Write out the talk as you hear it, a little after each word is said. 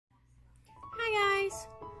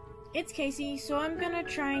It's Casey. So I'm gonna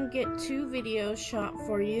try and get two videos shot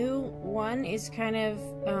for you. One is kind of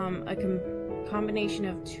a combination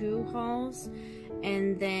of two hauls,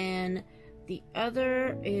 and then the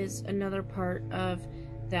other is another part of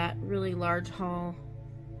that really large haul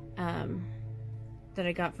that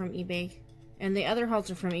I got from eBay. And the other hauls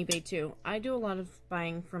are from eBay too. I do a lot of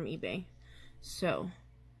buying from eBay. So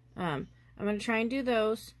I'm gonna try and do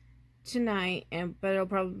those tonight, but it'll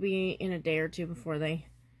probably be in a day or two before they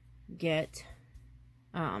get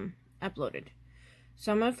uploaded.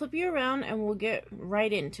 So I'm gonna flip you around and we'll get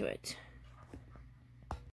right into it.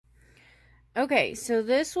 Okay, so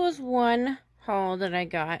this was one haul that I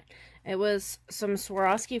got. It was some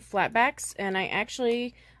Swarovski flatbacks, and I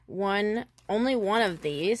actually won only one of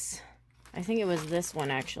these. I think it was this one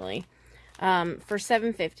actually, for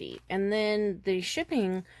 $7.50, and then the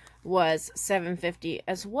shipping was $7.50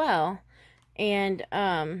 as well, and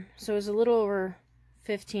so it was a little over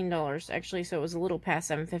 $15 actually, so it was a little past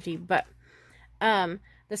 $7.50. But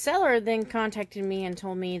the seller then contacted me and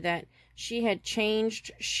told me that she had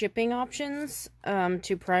changed shipping options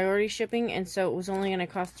to priority shipping, and so it was only going to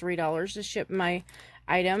cost $3 to ship my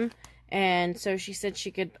item. And so she said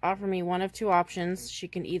she could offer me one of two options. She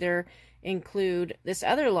can either include this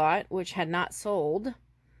other lot, which had not sold,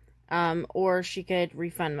 or she could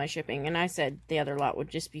refund my shipping. And I said the other lot would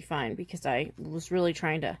just be fine, because I was really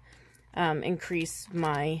trying to increase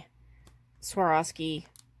my Swarovski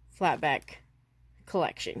flatback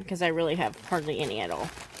collection, because I really have hardly any at all.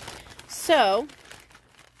 So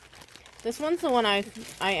this one's the one I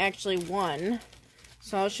actually won.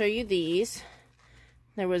 So I'll show you these.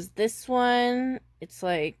 There was this one. It's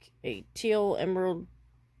like a teal emerald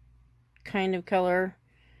kind of color.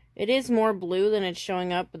 It is more blue than it's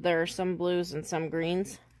showing up, but there are some blues and some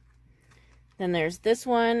greens. Then there's this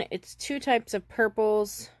one. It's two types of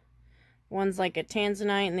purples. One's like a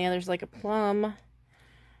tanzanite and the other's like a plum.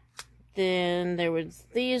 Then there was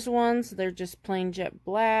these ones. They're just plain jet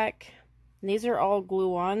black. And these are all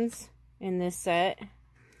glue-ons in this set.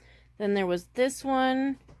 Then there was this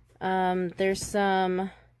one. There's some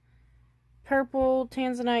purple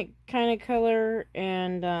tanzanite kind of color,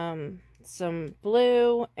 and some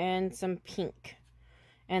blue and some pink.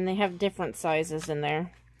 And they have different sizes in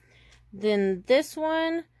there. Then this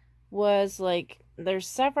one was like, there's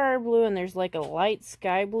sapphire blue and there's like a light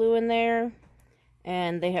sky blue in there.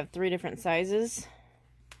 And they have 3 different sizes.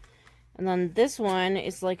 And then this one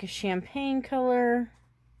is like a champagne color.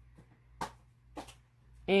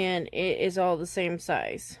 And it is all the same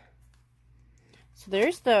size. So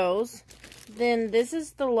there's those. Then this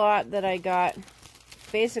is the lot that I got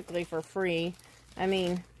basically for free. I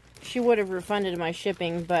mean, she would have refunded my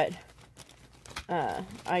shipping, but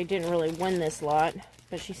I didn't really win this lot.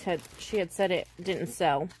 But she had said it didn't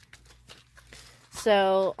sell.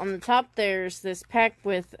 So on the top there's this pack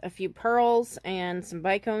with a few pearls and some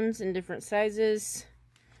bicones in different sizes.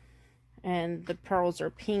 And the pearls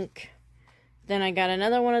are pink. Then I got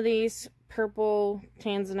another one of these purple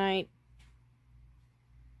tanzanite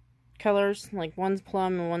colors. Like one's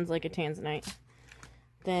plum and one's like a tanzanite.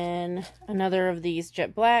 Then another of these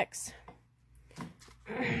jet blacks.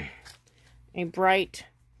 A bright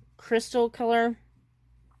crystal color.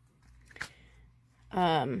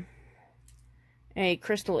 A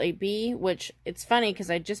crystal AB, which it's funny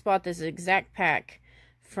because I just bought this exact pack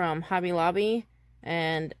from Hobby Lobby,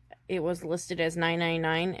 and it was listed as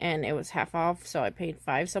 $9.99 and it was half off, so I paid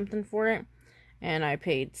 $5 something for it, and I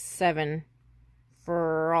paid $7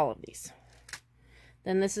 for all of these.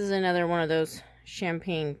 Then this is another one of those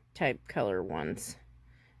champagne type color ones,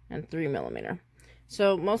 and 3mm.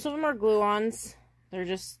 So most of them are glue-ons. They're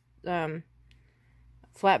just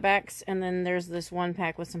flatbacks, and then there's this one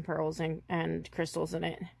pack with some pearls and crystals in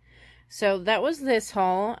it. So that was this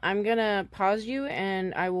haul. I'm gonna pause you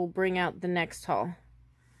and I will bring out the next haul.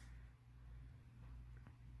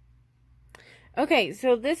 Okay,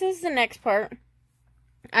 so this is the next part.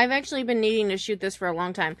 I've actually been needing to shoot this for a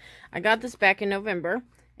long time. I got this back in November,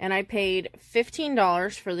 and I paid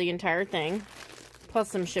 $15 for the entire thing,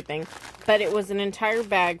 plus some shipping, but it was an entire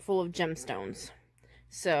bag full of gemstones.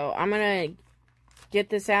 So I'm gonna get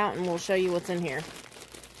this out and we'll show you what's in here.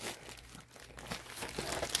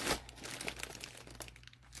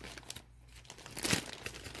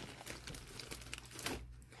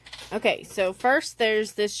 Okay, so first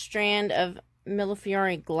there's this strand of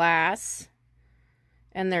Millefiori glass,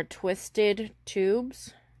 and they're twisted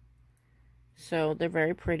tubes, so they're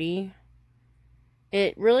very pretty.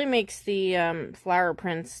 It really makes the flower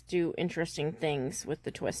prints do interesting things with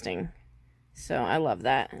the twisting, so I love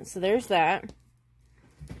that. So there's that.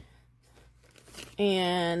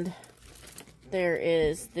 And there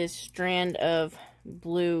is this strand of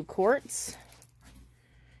blue quartz.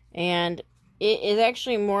 And it is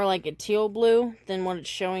actually more like a teal blue than what it's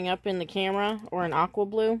showing up in the camera, or an aqua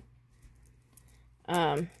blue.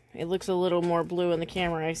 It looks a little more blue in the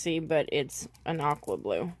camera, I see, but it's an aqua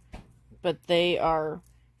blue. But they are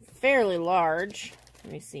fairly large.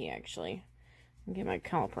 Let me see, actually. I'll get my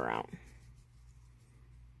caliper out.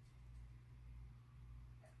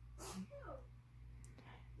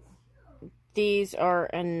 These are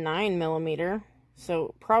a 9mm,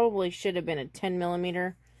 so probably should have been a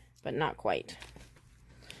 10mm, but not quite.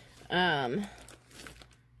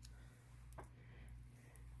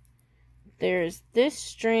 There's this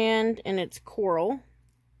strand, and it's coral.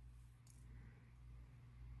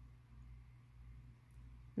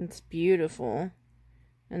 It's beautiful.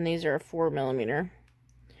 And these are a 4mm. And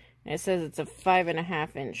it says it's a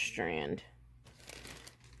 5.5-inch strand.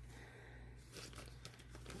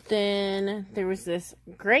 Then there was this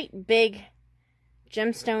great big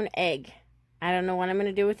gemstone egg. I don't know what I'm going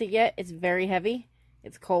to do with it yet. It's very heavy.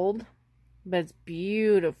 It's cold, but it's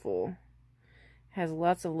beautiful. Has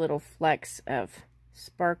lots of little flecks of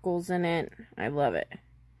sparkles in it. I love it.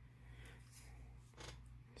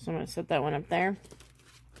 So I'm going to set that one up there.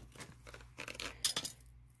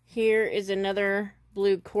 Here is another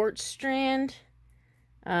blue quartz strand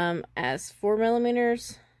as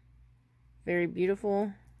 4mm. Very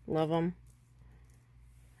beautiful. Love them.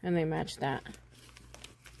 And they match that.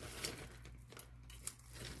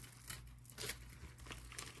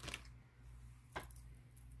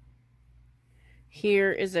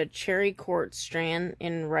 Here is a cherry quartz strand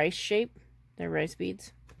in rice shape. They're rice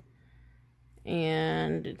beads.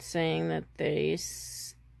 And it's saying that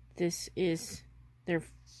this is their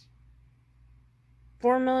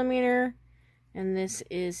 4mm, and this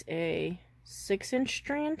is a 6-inch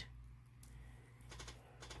strand.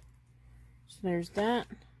 So there's that.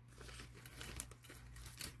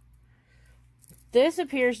 This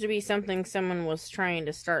appears to be something someone was trying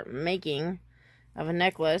to start making of a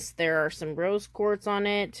necklace. There are some rose quartz on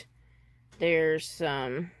it. There's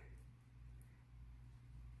some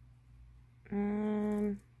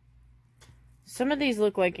of these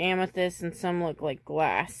look like amethyst and some look like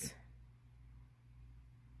glass.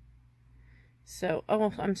 So,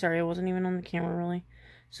 oh, I'm sorry, I wasn't even on the camera really.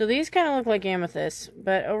 So these kind of look like amethyst,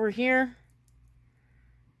 but over here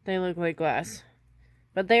they look like glass.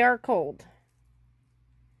 But they are cold.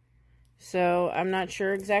 So, I'm not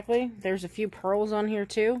sure exactly. There's a few pearls on here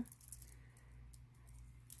too.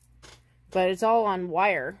 But it's all on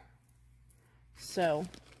wire. So,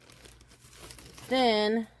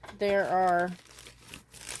 then there are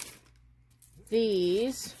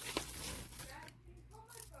these.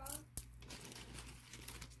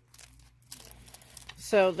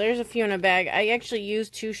 So, there's a few in a bag. I actually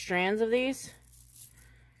used 2 strands of these.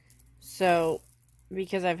 So,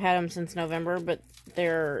 because I've had them since November, but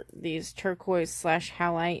they're these turquoise /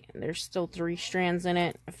 halite. There's still 3 strands in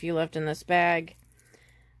it, a few left in this bag,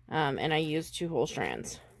 and I used 2 whole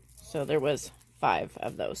strands, so there was 5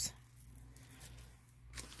 of those.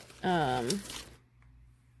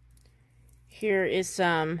 Here is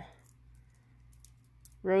some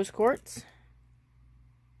rose quartz.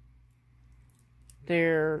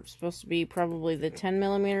 They're supposed to be probably the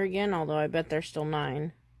 10mm again, although I bet they're still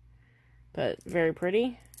 9, but very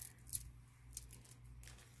pretty.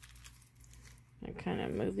 I kind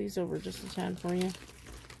of move these over just a tad for you.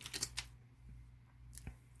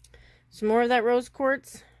 Some more of that rose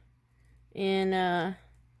quartz in a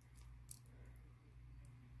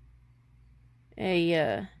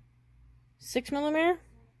 6mm.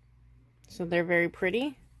 So they're very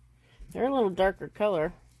pretty. They're a little darker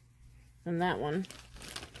color than that one.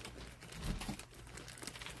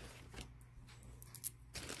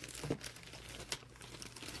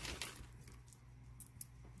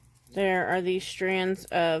 There are these strands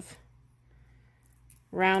of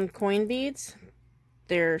round coin beads.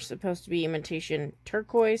 They're supposed to be imitation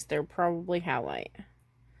turquoise. They're probably halite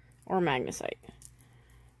or magnesite.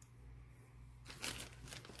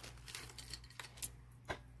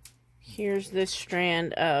 Here's this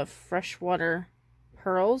strand of freshwater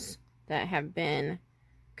pearls that have been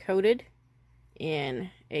coated in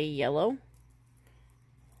a yellow.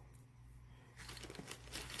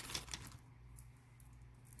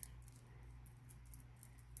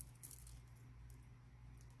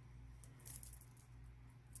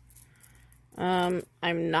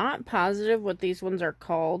 I'm not positive what these ones are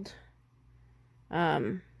called.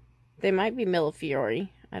 They might be Millefiori.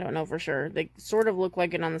 I don't know for sure. They sort of look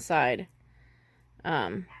like it on the side.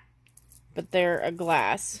 But they're a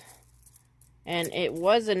glass. And it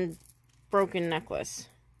was a broken necklace.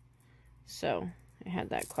 So I had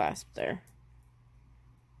that clasp there.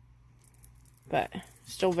 But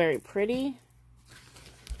still very pretty.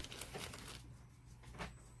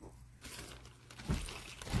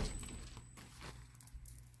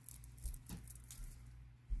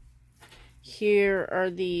 Here are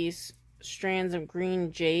these strands of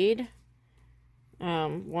green jade.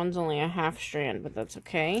 One's only a half strand, but that's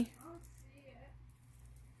okay.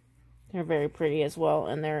 They're very pretty as well,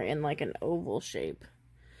 and they're in like an oval shape.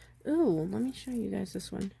 Ooh, let me show you guys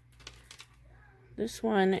this one. This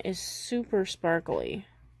one is super sparkly.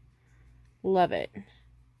 Love it.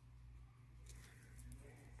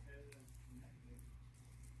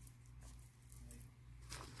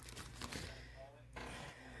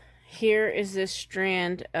 Here is this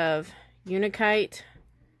strand of Unikite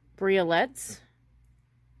Briolets.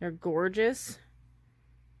 They're gorgeous.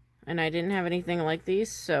 And I didn't have anything like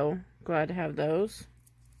these, so glad to have those.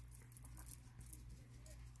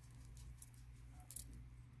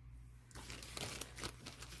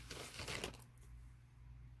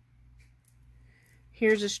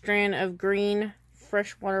 Here's a strand of green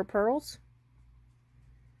freshwater pearls.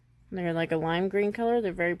 They're like a lime green color.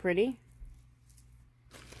 They're very pretty.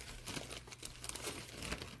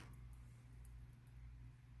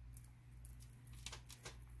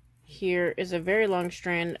 Here is a very long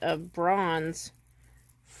strand of bronze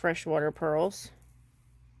freshwater pearls.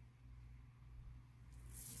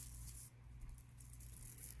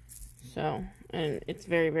 So, and it's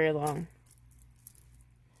very, very long.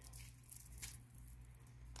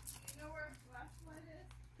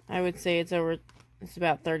 I would say it's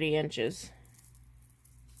about 30 inches.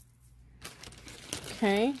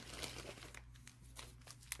 Okay.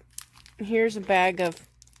 Here's a bag of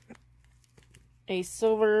a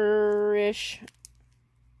silverish,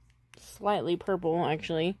 slightly purple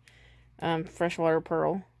actually, freshwater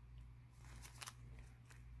pearl.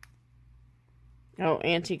 Oh,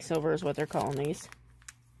 antique silver is what they're calling these.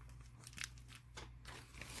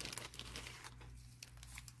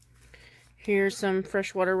 Here's some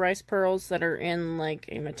freshwater rice pearls that are in like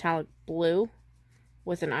a metallic blue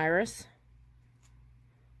with an iris.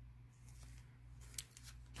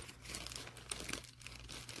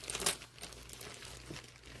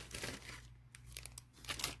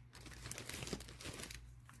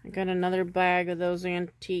 I got another bag of those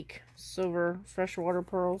antique silver freshwater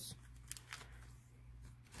pearls.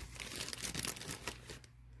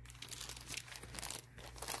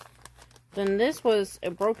 Then this was a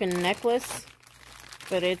broken necklace,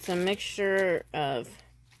 but it's a mixture of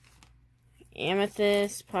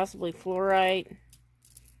amethyst, possibly fluorite,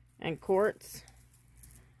 and quartz.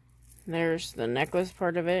 There's the necklace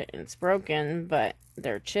part of it. It's broken, but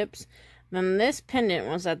they're chips. Then this pendant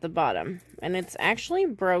was at the bottom, and it's actually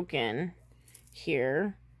broken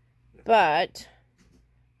here, but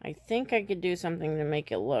I think I could do something to make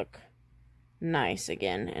it look nice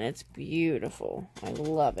again, and it's beautiful. I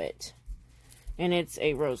love it. And it's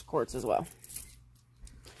a rose quartz as well.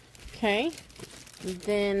 Okay,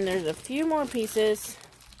 then there's a few more pieces,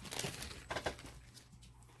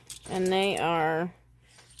 and they are,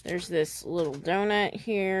 there's this little donut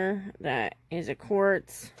here that is a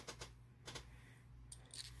quartz.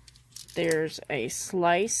 There's a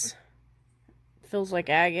slice, feels like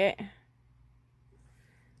agate.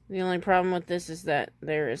 The only problem with this is that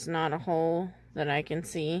there is not a hole that I can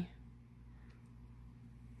see.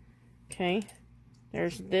 Okay,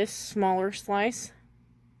 there's this smaller slice.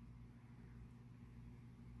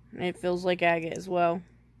 It feels like agate as well.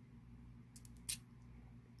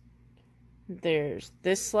 There's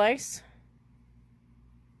this slice.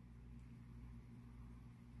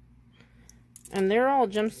 And they're all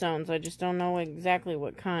gemstones. I just don't know exactly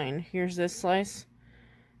what kind. Here's this slice.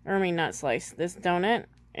 Or I mean, not slice. This donut.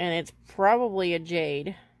 And it's probably a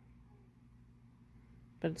jade.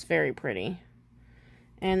 But it's very pretty.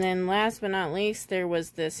 And then last but not least, there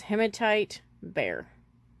was this hematite bear.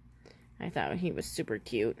 I thought he was super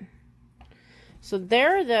cute. So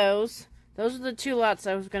there are those. Those are the two lots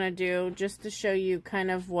I was going to do. Just to show you kind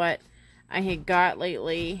of what I had got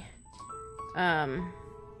lately.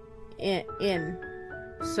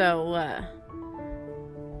 So,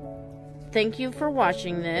 thank you for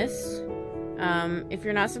watching this. If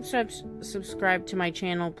you're not subscribed to my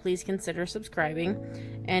channel, please consider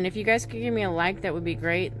subscribing. And if you guys could give me a like, that would be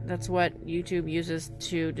great. That's what YouTube uses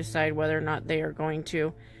to decide whether or not they are going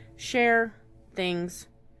to share things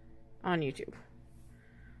on YouTube.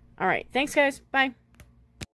 Alright, thanks guys. Bye.